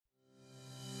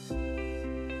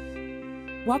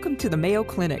Welcome to the Mayo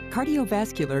Clinic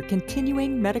Cardiovascular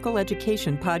Continuing Medical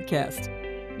Education Podcast.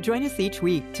 Join us each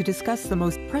week to discuss the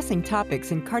most pressing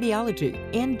topics in cardiology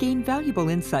and gain valuable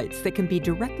insights that can be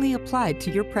directly applied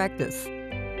to your practice.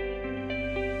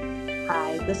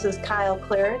 Hi, this is Kyle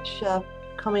Klarich,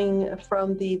 coming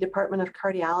from the Department of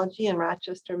Cardiology in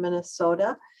Rochester,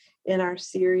 Minnesota, in our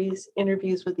series,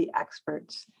 Interviews with the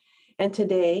Experts. And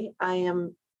today I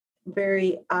am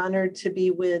very honored to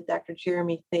be with Dr.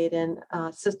 Jeremy Thaden,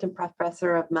 Assistant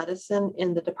Professor of Medicine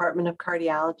in the Department of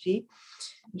Cardiology.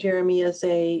 Jeremy is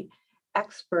an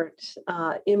expert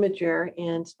imager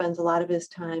and spends a lot of his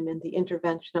time in the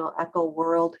interventional echo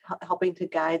world, helping to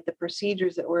guide the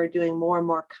procedures that we're doing more and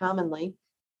more commonly.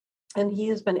 And he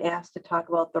has been asked to talk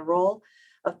about the role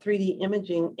of 3D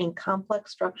imaging in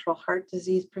complex structural heart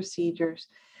disease procedures,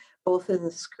 both in the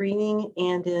screening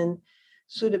and in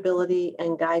suitability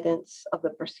and guidance of the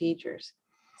procedures.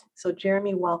 So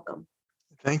Jeremy, welcome.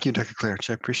 Thank you, Dr. Klarich.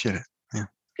 I appreciate it. Yeah.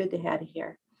 Good to have you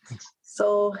here. Thanks.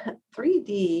 So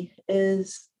 3D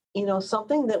is,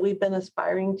 something that we've been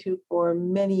aspiring to for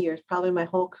many years, probably my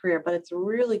whole career, but it's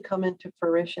really come into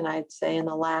fruition, I'd say, in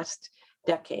the last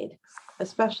decade,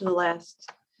 especially the last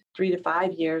 3 to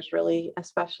 5 years, really,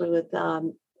 especially with,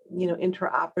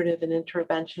 intraoperative and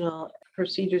interventional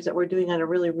procedures that we're doing on a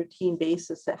really routine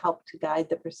basis that help to guide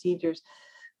the procedures.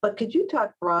 But could you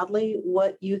talk broadly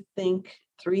what you think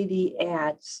 3D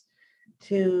adds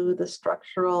to the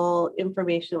structural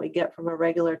information we get from a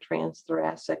regular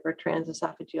transthoracic or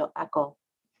transesophageal echo?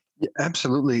 Yeah,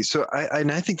 absolutely. So I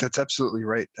think that's absolutely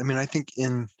right. I mean, I think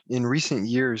in recent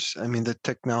years, the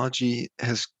technology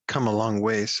has come a long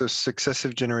way. So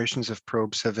successive generations of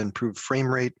probes have improved frame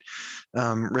rate,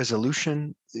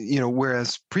 resolution,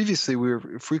 whereas previously we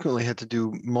frequently had to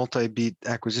do multi-beat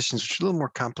acquisitions, which are a little more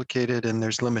complicated and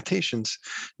there's limitations.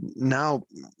 Now,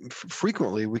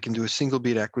 frequently we can do a single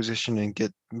beat acquisition and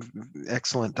get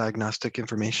excellent diagnostic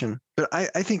information. But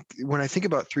I think when I think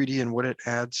about 3D and what it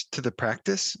adds to the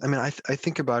practice, I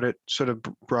think about it sort of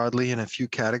broadly in a few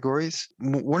categories.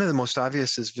 One of the most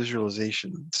obvious is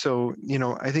visualization. So,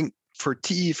 I think for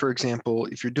TE, for example,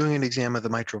 if you're doing an exam of the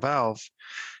mitral valve,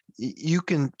 you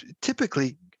can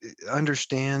typically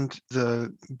understand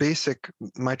the basic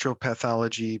mitral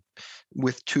pathology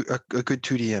with a good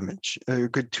 2D image, a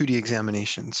good 2D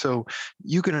examination. So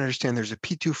you can understand there's a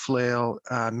P2 flail,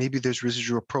 maybe there's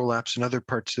residual prolapse in other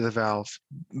parts of the valve.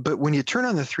 But when you turn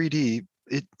on the 3D,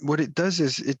 what it does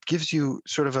is it gives you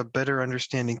sort of a better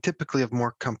understanding typically of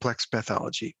more complex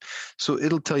pathology. So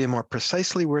it'll tell you more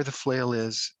precisely where the flail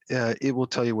is. It will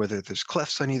tell you whether there's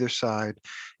clefts on either side,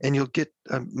 and you'll get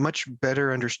a much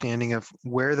better understanding of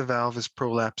where the valve is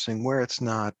prolapsing, where it's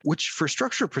not, which for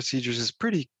structural procedures is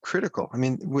pretty critical.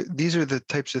 These are the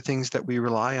types of things that we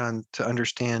rely on to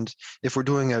understand if we're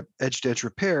doing a edge-to-edge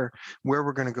repair, where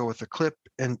we're going to go with the clip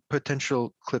and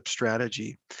potential clip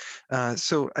strategy.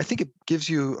 So I think it gives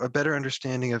you a better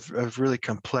understanding of really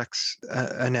complex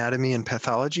anatomy and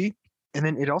pathology. And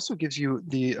then it also gives you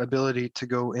the ability to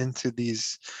go into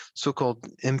these so-called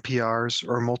MPRs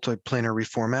or multiplanar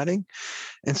reformatting.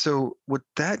 And so what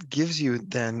that gives you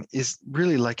then is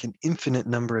really like an infinite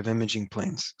number of imaging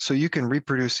planes. So you can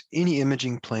reproduce any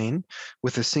imaging plane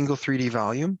with a single 3D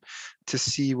volume to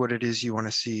see what it is you want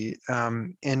to see.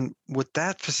 And what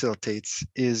that facilitates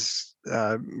is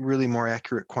really more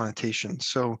accurate quantitation.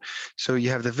 So you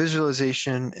have the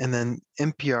visualization, and then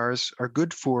MPRs are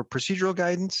good for procedural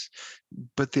guidance,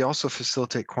 but they also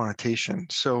facilitate quantitation.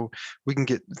 So we can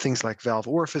get things like valve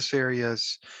orifice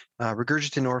areas,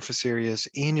 regurgitant orifice areas,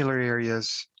 annular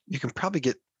areas. You can probably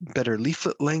get better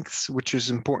leaflet lengths, which is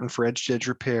important for edge-to-edge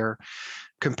repair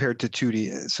compared to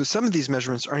 2D. So some of these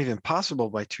measurements aren't even possible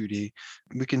by 2D.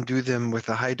 We can do them with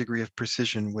a high degree of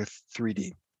precision with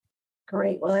 3D.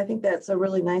 Great. Well, I think that's a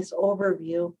really nice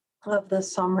overview of the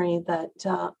summary that,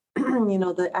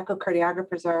 the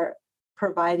echocardiographers are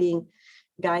providing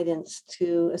guidance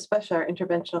to, especially our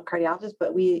interventional cardiologists,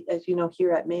 but we, as you know,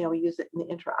 here at Mayo, we use it in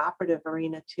the intraoperative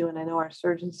arena too. And I know our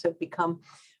surgeons have become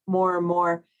more and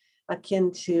more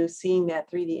akin to seeing that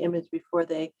 3D image before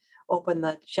they open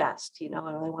the chest, and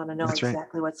they want to know That's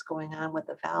exactly right. What's going on with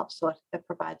the valve. So it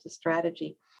provides a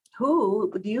strategy.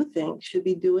 Who do you think should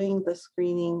be doing the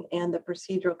screening and the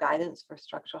procedural guidance for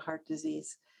structural heart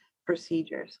disease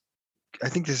procedures? I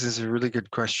think this is a really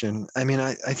good question. I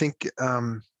think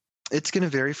it's going to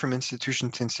vary from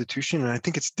institution to institution, and I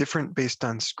think it's different based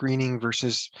on screening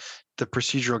versus the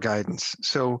procedural guidance.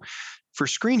 So for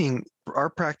screening, our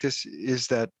practice is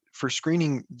that for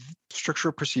screening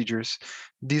structural procedures,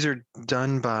 these are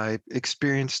done by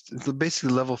experienced,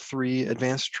 basically level 3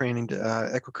 advanced trained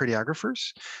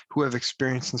echocardiographers who have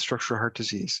experience in structural heart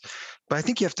disease. But I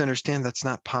think you have to understand that's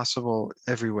not possible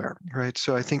everywhere, right?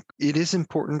 So I think it is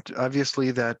important,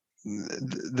 obviously, that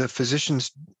the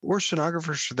physicians or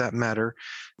sonographers for that matter,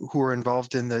 who are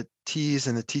involved in the Ts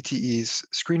and the TTEs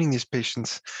screening these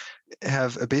patients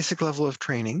have a basic level of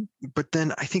training. But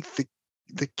then I think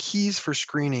the keys for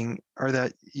screening are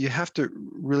that you have to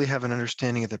really have an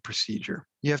understanding of the procedure.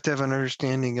 You have to have an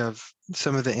understanding of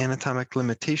some of the anatomic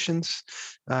limitations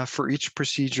for each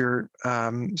procedure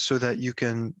so that you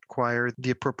can acquire the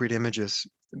appropriate images.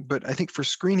 But I think for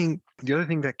screening, the other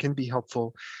thing that can be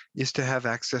helpful is to have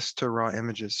access to raw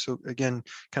images. So again,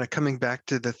 kind of coming back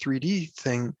to the 3D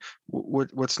thing,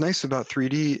 what's nice about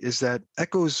 3D is that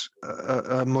echo's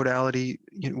a modality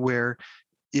where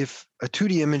if a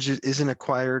 2D image isn't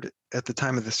acquired at the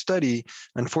time of the study,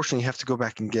 unfortunately, you have to go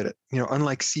back and get it.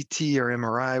 Unlike CT or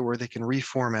MRI where they can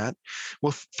reformat,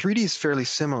 well, 3D is fairly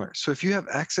similar. So if you have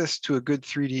access to a good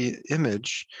 3D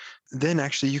image, then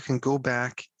actually you can go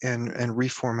back and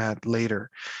reformat later.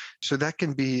 So that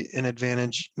can be an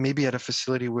advantage, maybe at a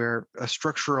facility where a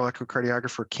structural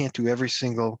echocardiographer can't do every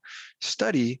single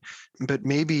study, but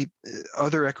maybe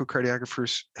other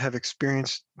echocardiographers have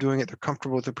experience doing it, they're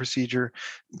comfortable with the procedure.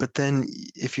 But then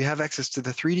if you have access to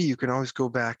the 3D, you can always go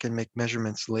back and make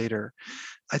measurements later.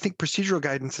 I think procedural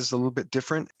guidance is a little bit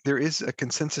different. There is a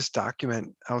consensus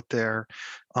document out there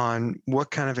on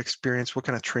what kind of experience, what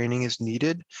kind of training is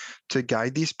needed to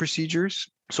guide these procedures.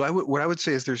 So what I would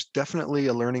say is there's definitely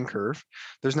a learning curve.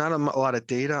 There's not a lot of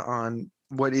data on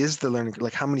what is the learning,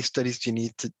 like how many studies do you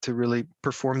need to really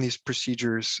perform these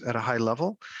procedures at a high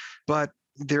level. But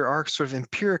there are sort of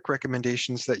empiric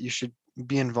recommendations that you should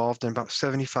be involved in about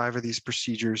 75 of these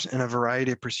procedures and a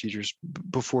variety of procedures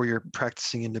before you're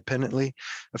practicing independently.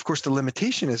 Of course, the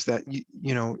limitation is that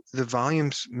the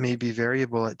volumes may be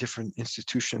variable at different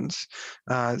institutions,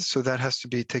 so that has to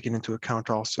be taken into account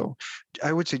also.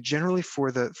 I would say generally for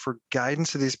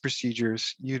guidance of these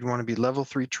procedures, you'd want to be level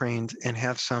 3 trained and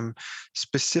have some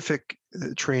specific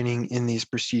training in these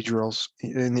procedurals,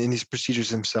 in these procedures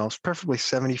themselves, preferably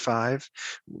 75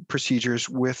 procedures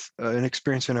with an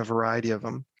experience in a variety of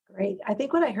them. Great. I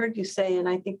think what I heard you say, and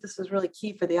I think this is really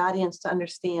key for the audience to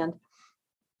understand,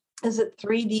 is that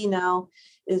 3D now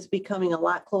is becoming a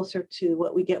lot closer to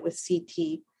what we get with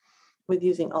CT with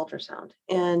using ultrasound.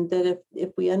 And that if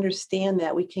we understand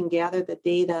that, we can gather the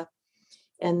data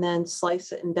and then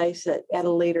slice it and dice it at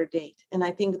a later date. And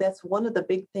I think that's one of the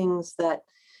big things that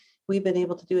we've been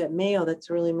able to do at Mayo that's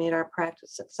really made our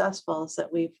practice successful, is that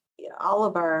all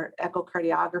of our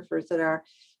echocardiographers that are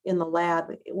in the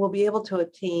lab will be able to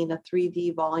attain a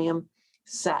 3D volume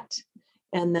set.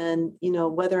 And then,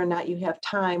 whether or not you have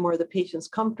time or the patient's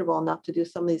comfortable enough to do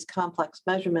some of these complex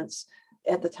measurements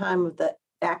at the time of the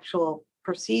actual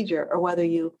procedure, or whether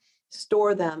you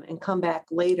store them and come back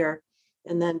later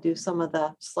and then do some of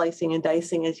the slicing and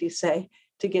dicing, as you say,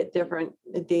 to get different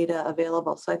data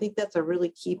available. So I think that's a really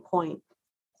key point,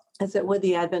 is that with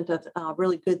the advent of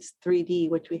really good 3D,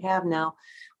 which we have now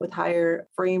with higher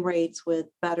frame rates, with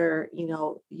better,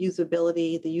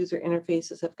 usability, the user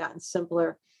interfaces have gotten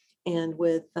simpler, and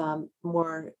with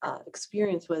more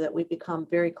experience with it, we've become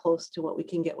very close to what we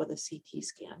can get with a CT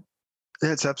scan.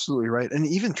 That's absolutely right. And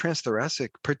even transthoracic,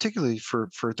 particularly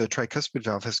for the tricuspid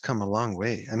valve, has come a long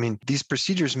way. I mean, these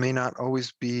procedures may not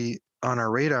always be on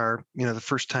our radar, the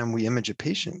first time we image a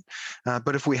patient.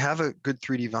 But if we have a good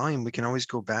 3D volume, we can always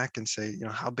go back and say,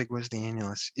 how big was the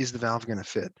annulus? Is the valve going to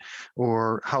fit?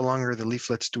 Or how long are the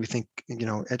leaflets? Do we think,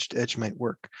 edge to edge might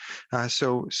work?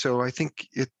 So I think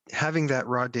having that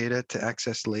raw data to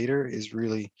access later is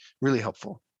really, really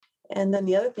helpful. And then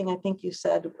the other thing I think you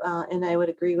said, and I would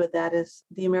agree with that, is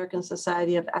the American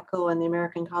Society of Echo and the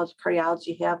American College of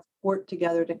Cardiology have worked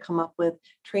together to come up with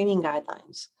training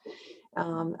guidelines.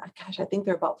 I think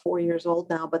they're about 4 years old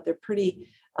now, but they're pretty,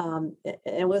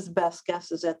 it was best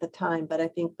guesses at the time, but I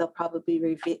think they'll probably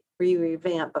be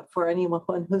revamped. But for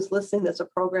anyone who's listening that's a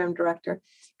program director,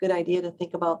 good idea to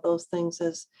think about those things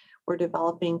as we're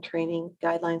developing training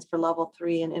guidelines for level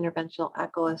 3 and interventional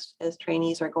echo as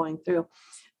trainees are going through.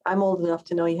 I'm old enough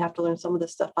to know you have to learn some of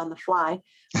this stuff on the fly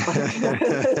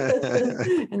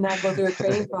and not go through a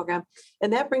training program.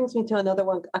 And that brings me to another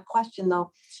one, a question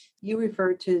though. You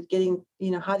referred to getting,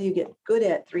 how do you get good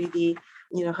at 3D?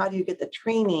 How do you get the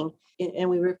training? And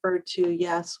we referred to,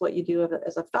 yes, what you do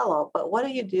as a fellow, but what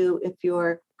do you do if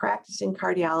your practicing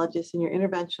cardiologist in your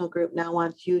interventional group now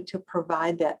wants you to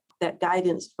provide that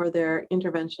guidance for their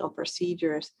interventional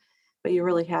procedures? but you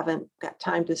really haven't got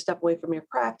time to step away from your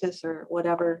practice or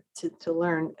whatever to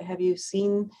learn. Have you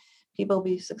seen people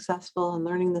be successful in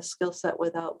learning the skill set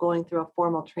without going through a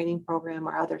formal training program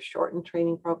or other shortened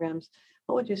training programs?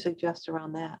 What would you suggest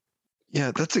around that?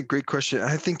 Yeah, that's a great question.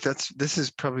 I think this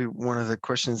is probably one of the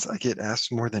questions I get asked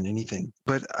more than anything.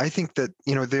 But I think that,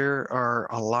 there are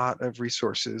a lot of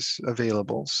resources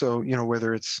available. So,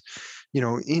 whether it's,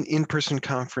 in-person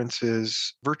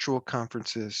conferences, virtual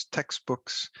conferences,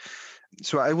 textbooks.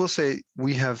 So I will say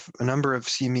we have a number of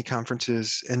CME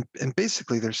conferences, and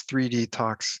basically there's 3D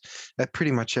talks at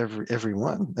pretty much every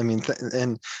one. I mean,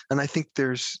 and I think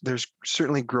there's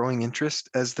certainly growing interest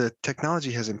as the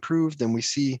technology has improved, and we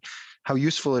see how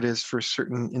useful it is for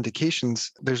certain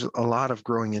indications. There's a lot of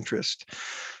growing interest.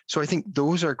 So I think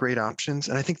those are great options.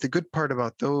 And I think the good part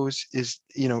about those is,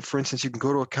 for instance, you can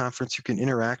go to a conference, you can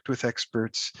interact with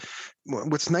experts.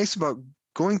 What's nice about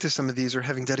going to some of these or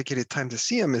having dedicated time to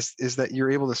see them is that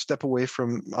you're able to step away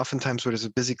from oftentimes what is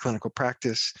a busy clinical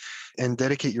practice and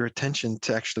dedicate your attention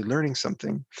to actually learning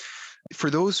something. For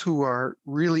those who are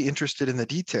really interested in the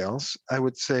details, I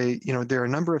would say, there are a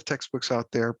number of textbooks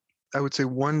out there. I would say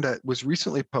one that was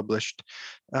recently published,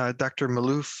 Dr.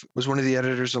 Malouf was one of the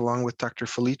editors along with Dr.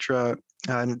 Filitra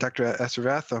and Dr.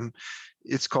 Asirvatham.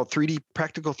 It's called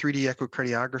Practical 3D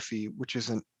Echocardiography, which is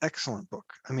an excellent book.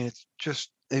 I mean, it's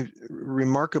just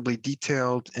remarkably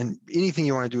detailed, and anything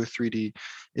you want to do with 3D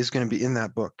is going to be in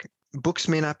that book. Books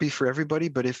may not be for everybody,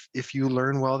 but if you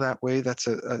learn well that way, that's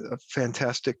a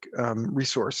fantastic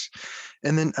resource.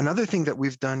 And then another thing that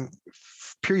we've done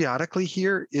periodically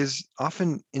here is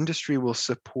often industry will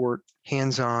support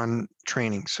hands-on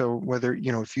training. So whether,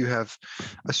 if you have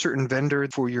a certain vendor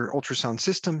for your ultrasound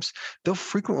systems, they'll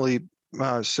frequently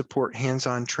support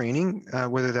hands-on training,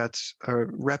 whether that's a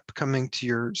rep coming to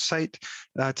your site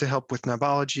to help with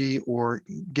knobology or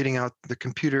getting out the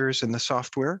computers and the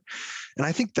software. And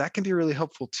I think that can be really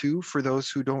helpful too for those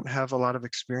who don't have a lot of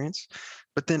experience.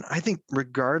 But then I think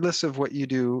regardless of what you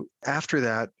do after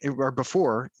that or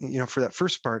before, for that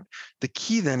first part, the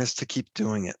key then is to keep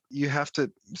doing it. You have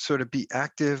to sort of be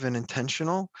active and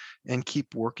intentional and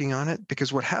keep working on it,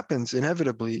 because what happens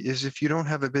inevitably is if you don't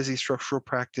have a busy structural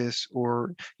practice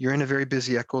or you're in a very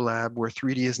busy echo lab where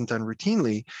 3D isn't done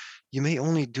routinely, you may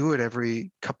only do it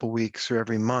every couple weeks or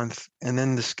every month, and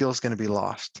then the skill is going to be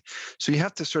lost. So you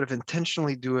have to sort of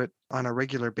intentionally do it on a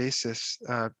regular basis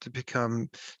to become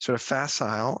sort of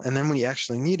facile. And then when you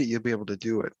actually need it, you'll be able to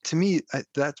do it. To me,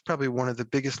 that's probably one of the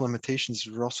biggest limitations.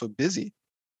 We're also busy.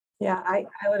 Yeah, I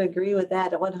would agree with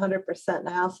that 100%. And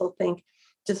I also think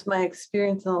just my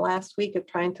experience in the last week of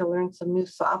trying to learn some new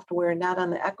software, not on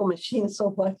the echo machine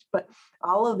so much, but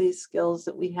all of these skills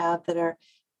that we have that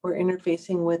we're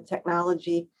interfacing with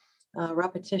technology,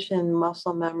 repetition,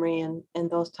 muscle memory, and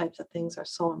those types of things are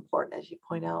so important, as you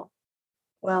point out.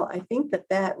 Well, I think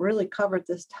that really covered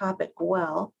this topic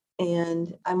well.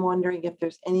 And I'm wondering if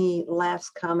there's any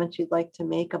last comments you'd like to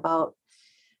make about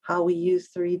how we use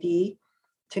 3D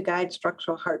to guide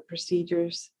structural heart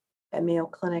procedures at Mayo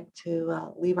Clinic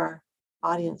to leave our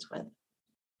audience with.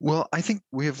 Well, I think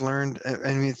we have learned,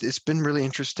 I mean, it's been really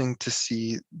interesting to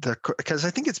see because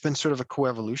I think it's been sort of a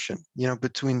coevolution,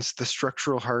 between the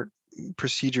structural heart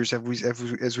procedures.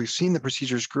 As we've seen the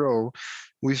procedures grow,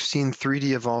 we've seen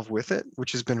 3D evolve with it,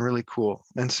 which has been really cool.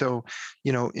 And so,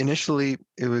 initially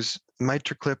it was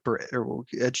MitraClip or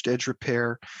edge-to-edge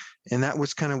repair. And that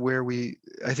was kind of where we,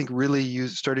 I think, really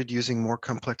started using more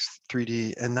complex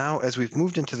 3D. And now as we've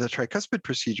moved into the tricuspid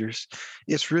procedures,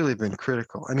 it's really been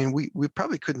critical. I mean, we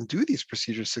probably couldn't do these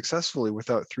procedures successfully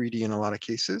without 3D in a lot of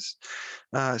cases.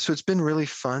 So it's been really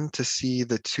fun to see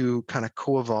the two kind of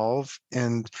co-evolve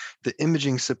and the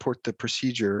imaging support the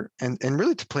procedure and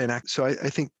really to play an act. So I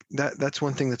think that's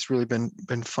one thing that's really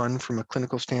been fun from a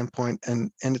clinical standpoint.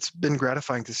 And it's been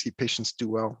gratifying to see patients do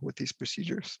well with these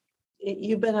procedures.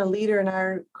 You've been a leader in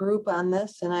our group on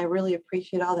this, and I really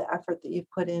appreciate all the effort that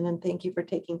you've put in. And thank you for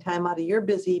taking time out of your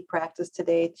busy practice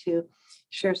today to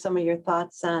share some of your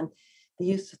thoughts on the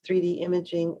use of 3D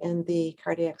imaging in the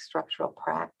cardiac structural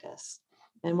practice.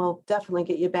 And we'll definitely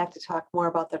get you back to talk more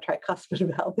about the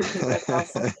tricuspid valve because that's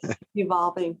also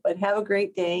evolving. But have a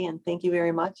great day, and thank you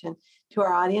very much. And to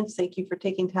our audience, thank you for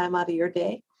taking time out of your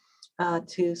day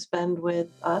to spend with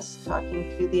us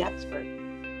talking to the expert.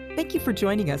 Thank you for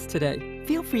joining us today.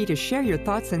 Feel free to share your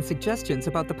thoughts and suggestions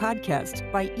about the podcast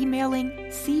by emailing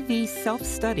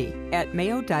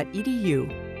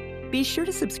cvselfstudy@mayo.edu. Be sure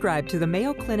to subscribe to the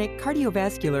Mayo Clinic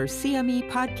Cardiovascular CME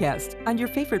podcast on your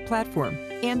favorite platform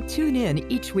and tune in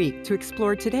each week to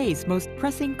explore today's most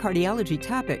pressing cardiology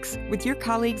topics with your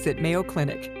colleagues at Mayo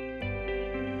Clinic.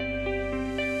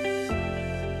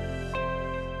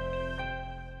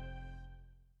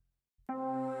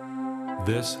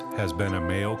 This has been a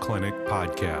Mayo Clinic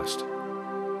podcast.